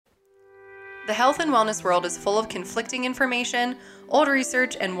The health and wellness world is full of conflicting information, old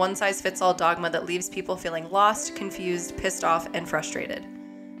research, and one-size-fits-all dogma that leaves people feeling lost, confused, pissed off, and frustrated.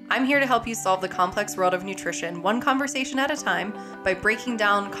 I'm here to help you solve the complex world of nutrition one conversation at a time by breaking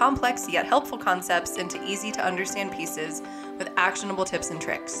down complex yet helpful concepts into easy-to-understand pieces with actionable tips and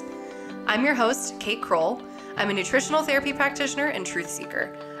tricks. I'm your host, Kate Crowell. I'm a nutritional therapy practitioner and truth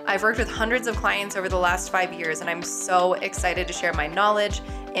seeker. I've worked with hundreds of clients over the last 5 years, and I'm so excited to share my knowledge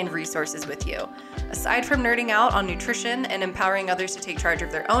and resources with you. Aside from nerding out on nutrition and empowering others to take charge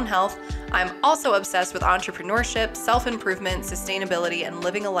of their own health, I'm also obsessed with entrepreneurship, self-improvement, sustainability, and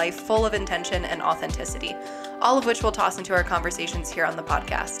living a life full of intention and authenticity, all of which we'll toss into our conversations here on the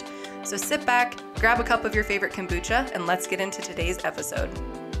podcast. So sit back, grab a cup of your favorite kombucha, and let's get into today's episode.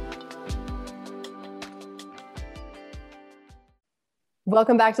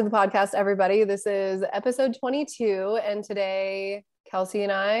 Welcome back to the podcast, everybody. This is episode 22, and today Kelsey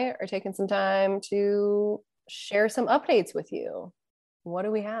and I are taking some time to share some updates with you. What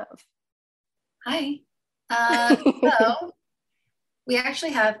do we have? Hi. So we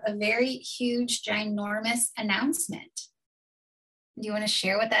actually have a very huge, ginormous announcement. Do you want to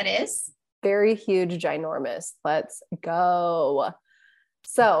share what that is? Very huge, ginormous. Let's go.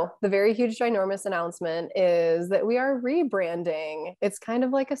 So the very huge, ginormous announcement is that we are rebranding. It's kind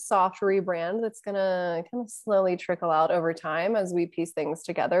of like a soft rebrand that's going to kind of slowly trickle out over time as we piece things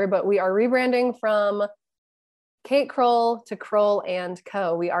together. But we are rebranding from Cait Crowell to Crowell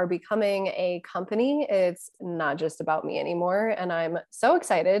Co. We are becoming a company. It's not just about me anymore. And I'm so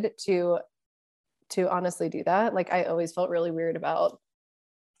excited to honestly do that. Like, I always felt really weird about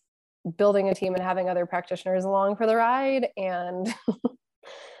building a team and having other practitioners along for the ride. And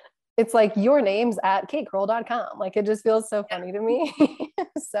it's like, your name's at caitcrowell.com. Like, it just feels so funny to me.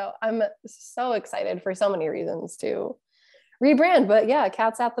 So I'm so excited for so many reasons to rebrand. But yeah,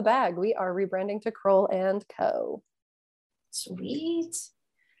 cat's out the bag. We are rebranding to Crowell Co. Sweet.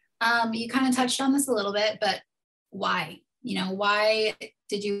 You kind of touched on this a little bit, but why? Why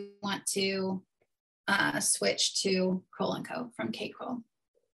did you want to switch to Crowell Co from Cait Crowell?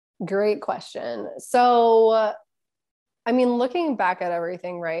 Great question. So I mean, looking back at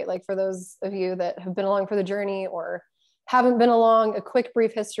everything, right? Like, for those of you that have been along for the journey or haven't been along, a quick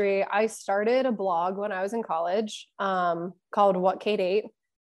brief history. I started a blog when I was in college called What Cait Ate.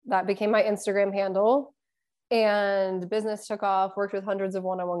 That became my Instagram handle, and business took off, worked with hundreds of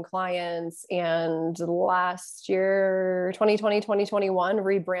one-on-one clients. And last year, 2020, 2021,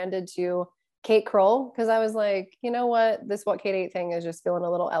 rebranded to Cait Crowell, because I was like, you know what? This What Cait Ate thing is just feeling a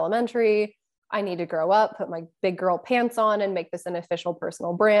little elementary. I need to grow up, put my big girl pants on, and make this an official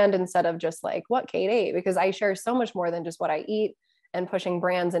personal brand instead of just like What Cait Ate, because I share so much more than just what I eat and pushing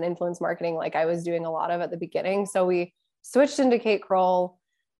brands and influence marketing like I was doing a lot of at the beginning. So we switched into Cait Crowell.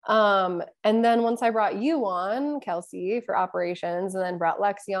 And then once I brought you on, Kelsey, for operations, and then brought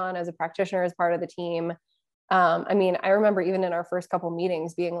Lexi on as a practitioner as part of the team. I mean, I remember even in our first couple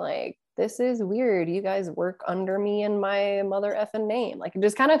meetings being like, this is weird. You guys work under me and my mother effing name. Like, it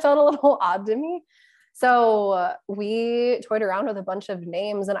just kind of felt a little odd to me. So we toyed around with a bunch of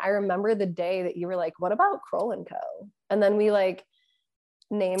names. And I remember the day that you were like, what about Crowell Co? And then we like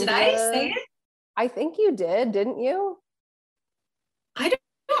named Did I say it? I think you did, didn't you? I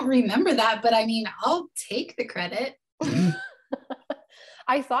don't remember that, but I mean, I'll take the credit.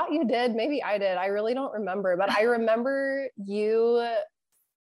 I thought you did. Maybe I did. I really don't remember, but I remember you.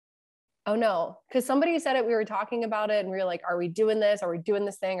 Oh no. Cause somebody said it, we were talking about it and we were like, are we doing this? Are we doing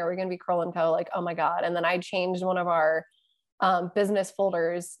this thing? Are we going to be Crowell Co? Like, oh my God. And then I changed one of our business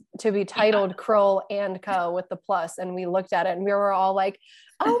folders to be titled Crowell Co with the plus. And we looked at it and we were all like,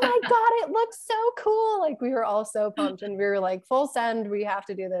 oh my God, it looks so cool. Like, we were all so pumped and we were like, full send, we have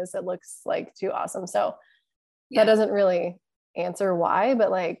to do this. It looks like too awesome. So that doesn't really answer why, but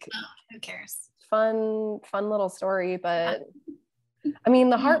like, who cares? Fun little story. But I mean,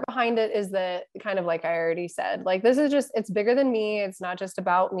 the heart behind it is that, kind of like I already said, like, this is just, it's bigger than me. It's not just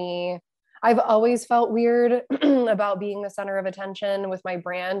about me. I've always felt weird about being the center of attention with my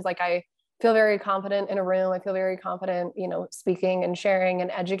brand. Like, I feel very confident in a room. I feel very confident, speaking and sharing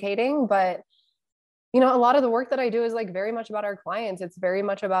and educating. But, a lot of the work that I do is like very much about our clients. It's very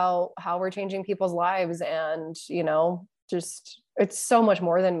much about how we're changing people's lives. And, just, it's so much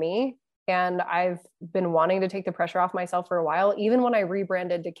more than me. And I've been wanting to take the pressure off myself for a while. Even when I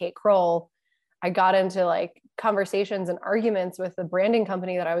rebranded to Cait Crowell, I got into like conversations and arguments with the branding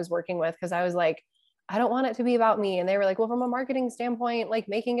company that I was working with, because I was like, I don't want it to be about me. And they were like, well, from a marketing standpoint, like,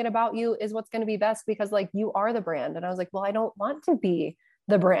 making it about you is what's going to be best, because like, you are the brand. And I was like, well, I don't want to be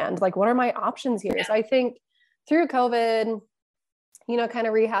the brand. Like, what are my options here? So I think through COVID, kind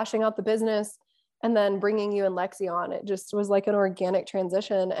of rehashing out the business and then bringing you and Lexi on. It just was like an organic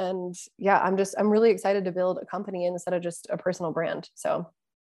transition. And yeah, I'm really excited to build a company instead of just a personal brand. So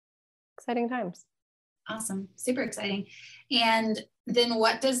exciting times. Awesome. Super exciting. And then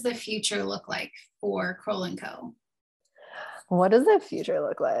what does the future look like for Crowell Co? What does the future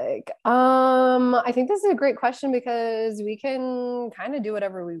look like? I think this is a great question because we can kind of do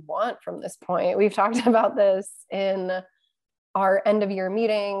whatever we want from this point. We've talked about this in our end of year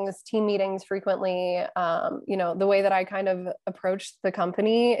meetings, team meetings frequently. The way that I kind of approach the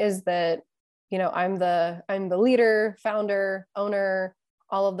company is that, I'm the leader, founder, owner,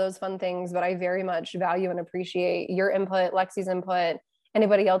 all of those fun things, but I very much value and appreciate your input, Lexi's input,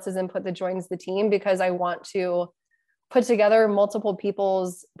 anybody else's input that joins the team, because I want to put together multiple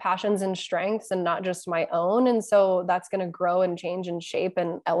people's passions and strengths and not just my own. And so that's going to grow and change and shape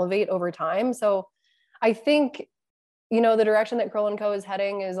and elevate over time. So I think, the direction that Crowell Co is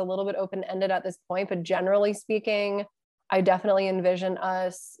heading is a little bit open-ended at this point, but generally speaking, I definitely envision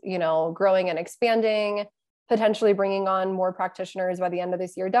us, growing and expanding, potentially bringing on more practitioners by the end of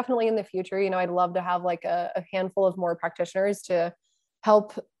this year. Definitely in the future, I'd love to have like a handful of more practitioners to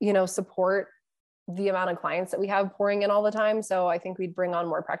help, support the amount of clients that we have pouring in all the time. So I think we'd bring on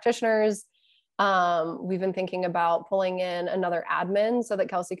more practitioners. We've been thinking about pulling in another admin so that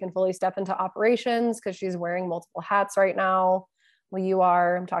Kelsey can fully step into operations, because she's wearing multiple hats right now. Well,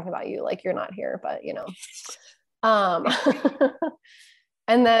 I'm talking about you like you're not here, but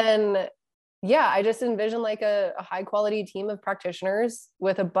and then, yeah, I just envision like a high quality team of practitioners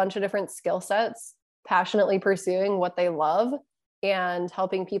with a bunch of different skill sets, passionately pursuing what they love and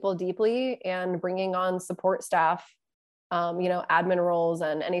helping people deeply, and bringing on support staff, admin roles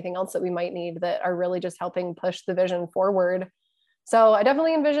and anything else that we might need that are really just helping push the vision forward. So I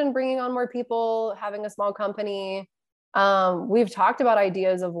definitely envision bringing on more people, having a small company. We've talked about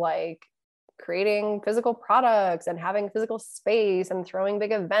ideas of like creating physical products and having physical space and throwing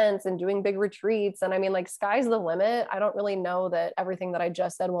big events and doing big retreats. And I mean, like, sky's the limit. I don't really know that everything that I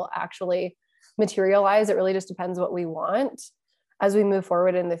just said will actually materialize. It really just depends what we want as we move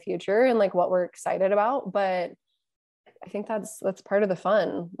forward in the future and like what we're excited about. But I think that's part of the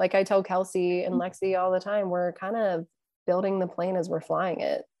fun. Like I tell Kelsey and Lexi all the time, we're kind of building the plane as we're flying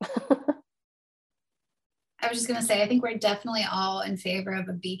it. I was just going to say, I think we're definitely all in favor of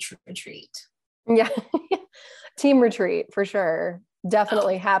a beach retreat. Yeah. Team retreat for sure.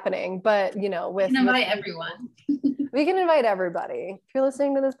 Definitely happening. But, we can invite everyone. We can invite everybody. If you're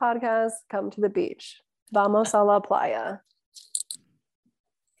listening to this podcast, come to the beach. Vamos a la playa.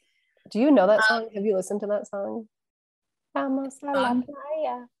 Do you know that song? Have you listened to that song? Vamos a la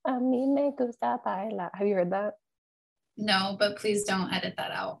playa. A mí me gusta bailar. Have you heard that? No, but please don't edit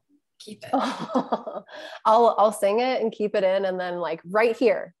that out. Keep it. I'll sing it and keep it in, and then like right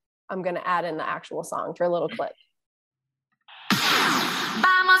here, I'm gonna add in the actual song for a little clip.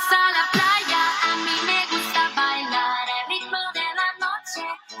 Vamos a la playa, a mí me gusta bailar, el ritmo de la noche,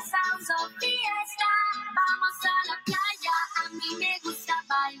 sounds of fiesta. Vamos a la playa, a mí me gusta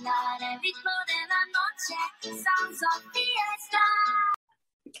bailar, el ritmo de la noche, sounds of fiesta.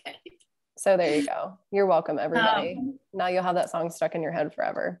 Okay. So there you go. You're welcome, everybody. Now you'll have that song stuck in your head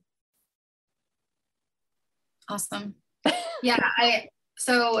forever. Awesome. Yeah.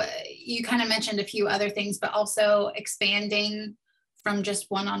 So you kind of mentioned a few other things, but also expanding from just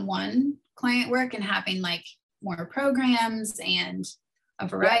one-on-one client work and having like more programs and a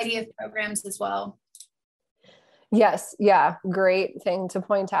variety of programs as well. Yes. Yeah. Great thing to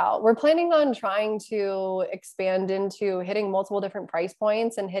point out. We're planning on trying to expand into hitting multiple different price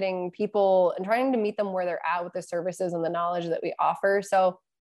points and hitting people and trying to meet them where they're at with the services and the knowledge that we offer. So,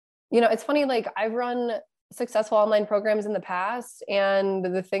 it's funny, like I've run successful online programs in the past, and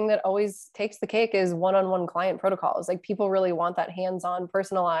the thing that always takes the cake is one-on-one client protocols. Like people really want that hands-on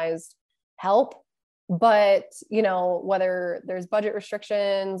personalized help, but whether there's budget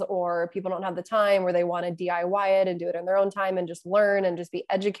restrictions or people don't have the time, where they want to DIY it and do it in their own time and just learn and just be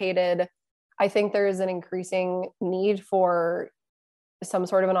educated, I think there's an increasing need for some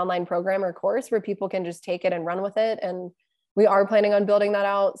sort of an online program or course where people can just take it and run with it. And we are planning on building that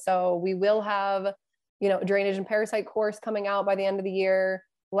out. So we will have drainage and parasite course coming out by the end of the year.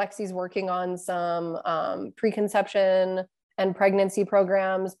 Lexi's working on some preconception and pregnancy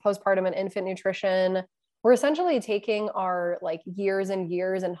programs, postpartum and infant nutrition. We're essentially taking our like years and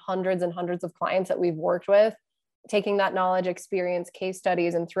years and hundreds of clients that we've worked with, taking that knowledge, experience, case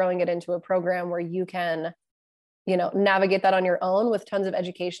studies, and throwing it into a program where you can, navigate that on your own with tons of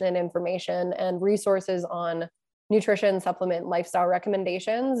education and information and resources on nutrition, supplement, lifestyle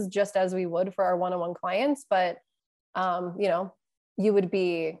recommendations, just as we would for our one-on-one clients. But, you would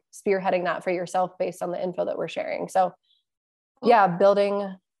be spearheading that for yourself based on the info that we're sharing. So yeah,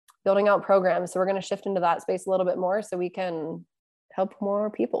 building out programs. So we're going to shift into that space a little bit more so we can help more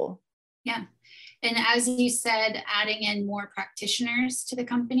people. Yeah. And as you said, adding in more practitioners to the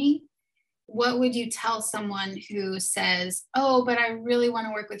company, what would you tell someone who says, oh, but I really want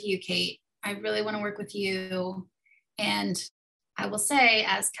to work with you, Cait. I really want to work with you. And I will say,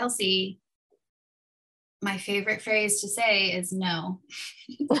 as Kelsey, my favorite phrase to say is no.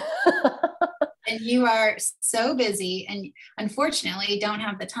 And you are so busy and unfortunately don't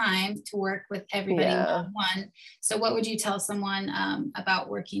have the time to work with everybody one-on-one. So what would you tell someone about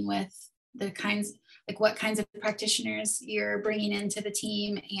working with the kinds, like what kinds of practitioners you're bringing into the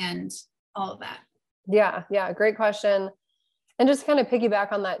team and all of that? Yeah. Great question. And just kind of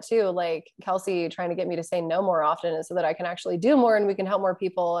piggyback on that too, like Kelsey trying to get me to say no more often is so that I can actually do more and we can help more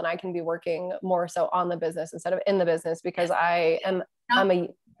people and I can be working more so on the business instead of in the business, because I'm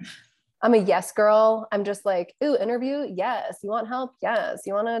a yes girl. I'm just like, ooh, interview? Yes. You want help? Yes.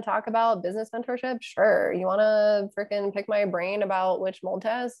 You want to talk about business mentorship? Sure. You want to freaking pick my brain about which mold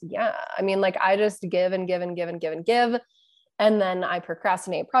test? Yeah. I mean, like I just give and give and give and give and give. And then I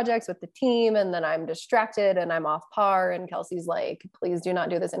procrastinate projects with the team and then I'm distracted and I'm off par. And Kelsey's like, please do not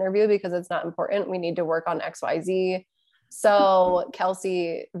do this interview because it's not important. We need to work on XYZ. So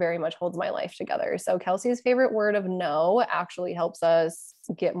Kelsey very much holds my life together. So Kelsey's favorite word of no actually helps us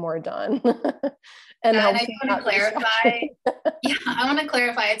get more done. And I want to clarify. Yeah, I want to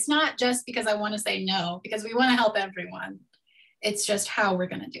clarify. It's not just because I want to say no, because we want to help everyone. It's just how we're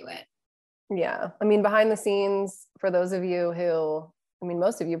going to do it. Yeah. I mean, behind the scenes, for those of you who, I mean,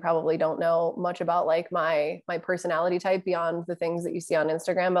 most of you probably don't know much about like my personality type beyond the things that you see on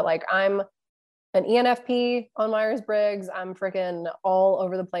Instagram, but like I'm an ENFP on Myers-Briggs. I'm freaking all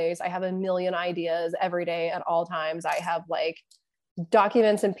over the place. I have a million ideas every day at all times. I have like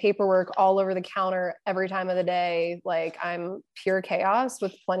documents and paperwork all over the counter every time of the day. Like I'm pure chaos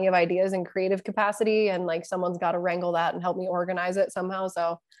with plenty of ideas and creative capacity. And like someone's got to wrangle that and help me organize it somehow.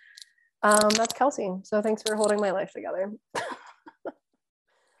 So that's Kelsey. So thanks for holding my life together.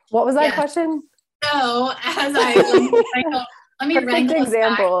 What was that question? So as let me Perfect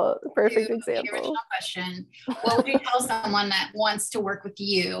example. Original question. What would you tell someone that wants to work with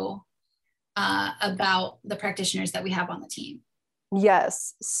you about the practitioners that we have on the team?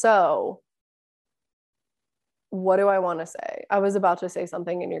 Yes. So what do I want to say? I was about to say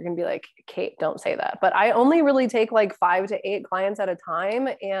something and you're going to be like, Cait, don't say that. But I only really take like 5 to 8 clients at a time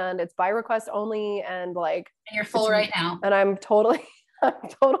and it's by request only. And like, and you're full right now. And I'm totally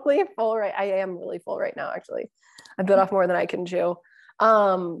full. Right. I am really full right now. Actually, I bit off more than I can chew.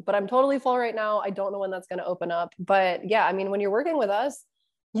 But I'm totally full right now. I don't know when that's going to open up, but yeah, I mean, when you're working with us,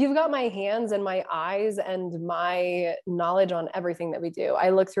 you've got my hands and my eyes and my knowledge on everything that we do. I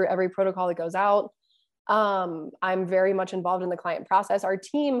look through every protocol that goes out. I'm very much involved in the client process. Our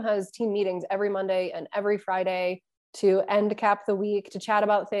team has team meetings every Monday and every Friday to end cap the week, to chat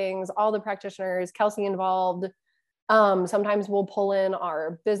about things, all the practitioners, Kelsey involved. Sometimes we'll pull in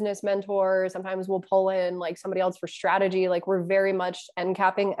our business mentor. Sometimes we'll pull in like somebody else for strategy. Like we're very much end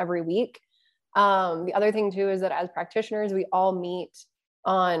capping every week. The other thing too, is that as practitioners, we all meet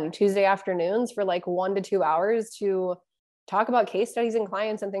on Tuesday afternoons for like 1 to 2 hours to talk about case studies and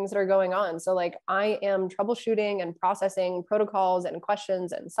clients and things that are going on. So like I am troubleshooting and processing protocols and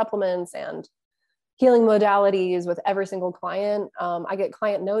questions and supplements and healing modalities with every single client. I get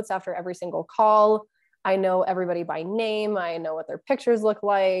client notes after every single call. I know everybody by name. I know what their pictures look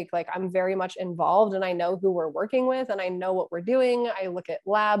like. Like I'm very much involved and I know who we're working with and I know what we're doing. I look at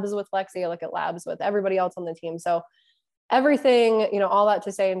labs with Lexi. I look at labs with everybody else on the team. So everything, you know, all that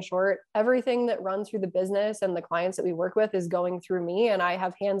to say in short, everything that runs through the business and the clients that we work with is going through me. And I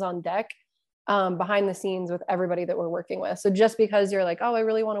have hands on deck behind the scenes with everybody that we're working with. So just because you're like, oh, I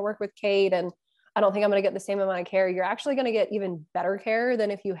really want to work with Cait and I don't think I'm going to get the same amount of care, you're actually going to get even better care than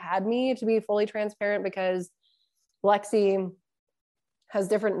if you had me, to be fully transparent, because Lexi has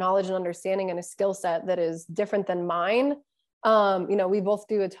different knowledge and understanding and a skill set that is different than mine. You know, we both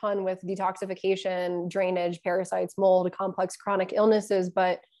do a ton with detoxification, drainage, parasites, mold, complex chronic illnesses,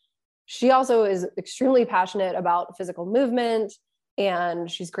 but she also is extremely passionate about physical movement and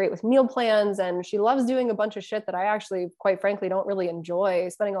she's great with meal plans and she loves doing a bunch of shit that I actually, quite frankly, don't really enjoy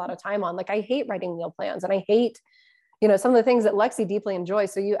spending a lot of time on. Like I hate writing meal plans and I hate, you know, some of the things that Lexi deeply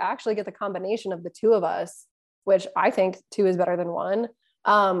enjoys. So you actually get the combination of the two of us, which I think 2 is better than 1.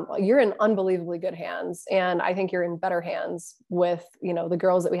 You're in unbelievably good hands. And I think you're in better hands with, you know, the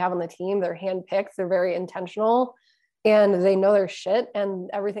girls that we have on the team. They're handpicked, they're very intentional and they know their shit and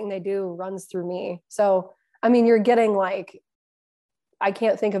everything they do runs through me. So, I mean, you're getting like I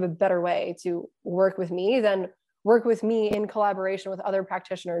can't think of a better way to work with me than work with me in collaboration with other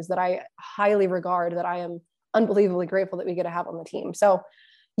practitioners that I highly regard, that I am unbelievably grateful that we get to have on the team. So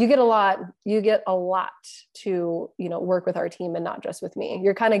you get a lot to, work with our team and not just with me.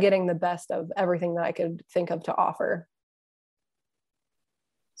 You're kind of getting the best of everything that I could think of to offer.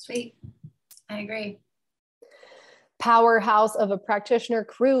 Sweet. I agree. Powerhouse of a practitioner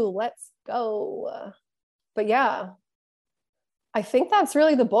crew. Let's go. But yeah, I think that's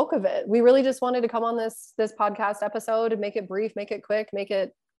really the bulk of it. We really just wanted to come on this podcast episode and make it brief, make it quick, make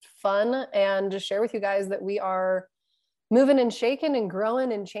it fun, and just share with you guys that we are moving and shaking and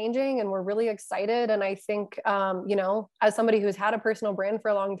growing and changing, and we're really excited. And I think, as somebody who's had a personal brand for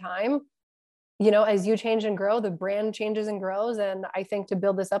a long time, as you change and grow, the brand changes and grows. And I think to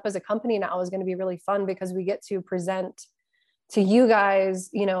build this up as a company now is going to be really fun, because we get to present to you guys,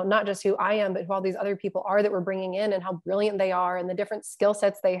 not just who I am, but who all these other people are that we're bringing in, and how brilliant they are, and the different skill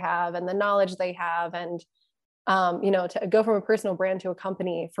sets they have, and the knowledge they have. And, to go from a personal brand to a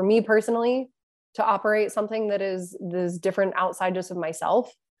company, for me personally, to operate something that is different outside just of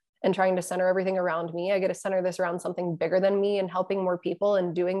myself and trying to center everything around me, I get to center this around something bigger than me, and helping more people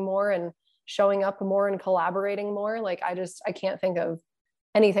and doing more and showing up more and collaborating more. Like, I can't think of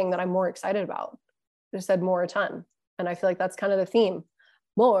anything that I'm more excited about. I just said more a ton. And I feel like that's kind of the theme.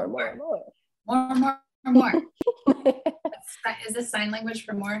 More. Is this sign language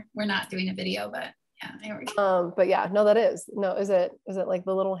for more? We're not doing a video, but yeah, here we go. But yeah, no, that is. No, is it like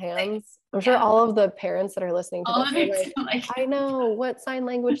the little hands? I'm sure all of the parents that are listening to this are like, I know what sign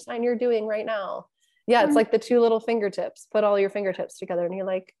language sign you're doing right now. Yeah, it's like the two little fingertips. Put all your fingertips together and you're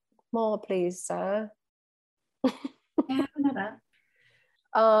like, more please, sir. Yeah, I know that.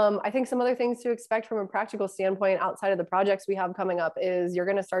 I think some other things to expect from a practical standpoint outside of the projects we have coming up is you're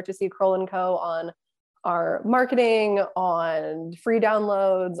going to start to see Crowell Co on our marketing, on free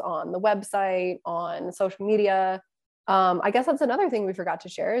downloads, on the website, on social media. I guess that's another thing we forgot to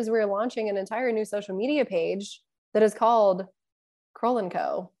share is we're launching an entire new social media page that is called Crowell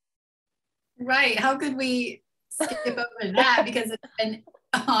Co. Right. How could we skip over that? Because it's been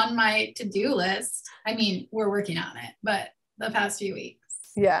on my to-do list. I mean, we're working on it, but the past few weeks.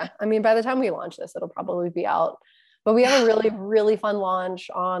 Yeah. I mean, by the time we launch this, it'll probably be out. But we have a really, really fun launch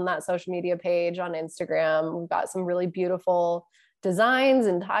on that social media page on Instagram. We've got some really beautiful designs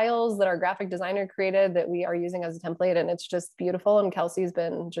and tiles that our graphic designer created that we are using as a template. And it's just beautiful. And Kelsey's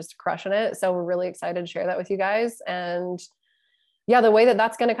been just crushing it. So we're really excited to share that with you guys. And yeah, the way that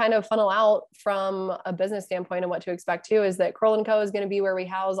that's going to kind of funnel out from a business standpoint and what to expect too is that Crowell Co is going to be where we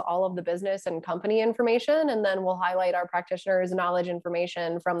house all of the business and company information. And then we'll highlight our practitioners' knowledge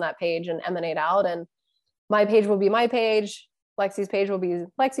information from that page and emanate out. And my page will be my page. Lexi's page will be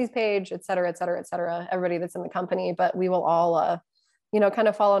Lexi's page, et cetera, et cetera, et cetera. Everybody that's in the company, but we will all, kind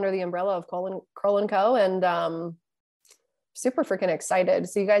of fall under the umbrella of Crowell Co. And super freaking excited.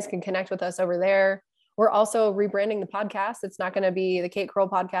 So you guys can connect with us over there. We're also rebranding the podcast. It's not going to be the Cait Crowell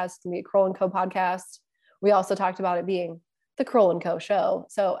podcast. It's going to be a Crowell Co podcast. We also talked about it being the Crowell Co show.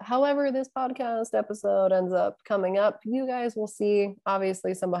 So however this podcast episode ends up coming up, you guys will see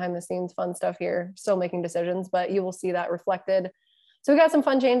obviously some behind the scenes fun stuff here, still making decisions, but you will see that reflected. So we got some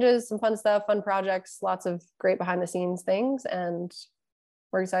fun changes, some fun stuff, fun projects, lots of great behind the scenes things. And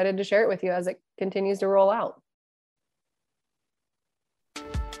we're excited to share it with you as it continues to roll out.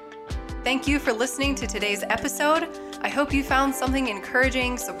 Thank you for listening to today's episode. I hope you found something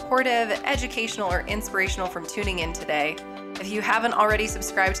encouraging, supportive, educational, or inspirational from tuning in today. If you haven't already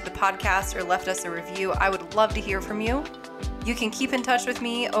subscribed to the podcast or left us a review, I would love to hear from you. You can keep in touch with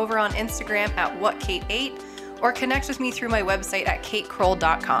me over on Instagram at whatcait8 or connect with me through my website at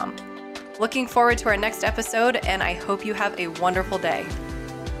caitcrowell.com. Looking forward to our next episode, and I hope you have a wonderful day.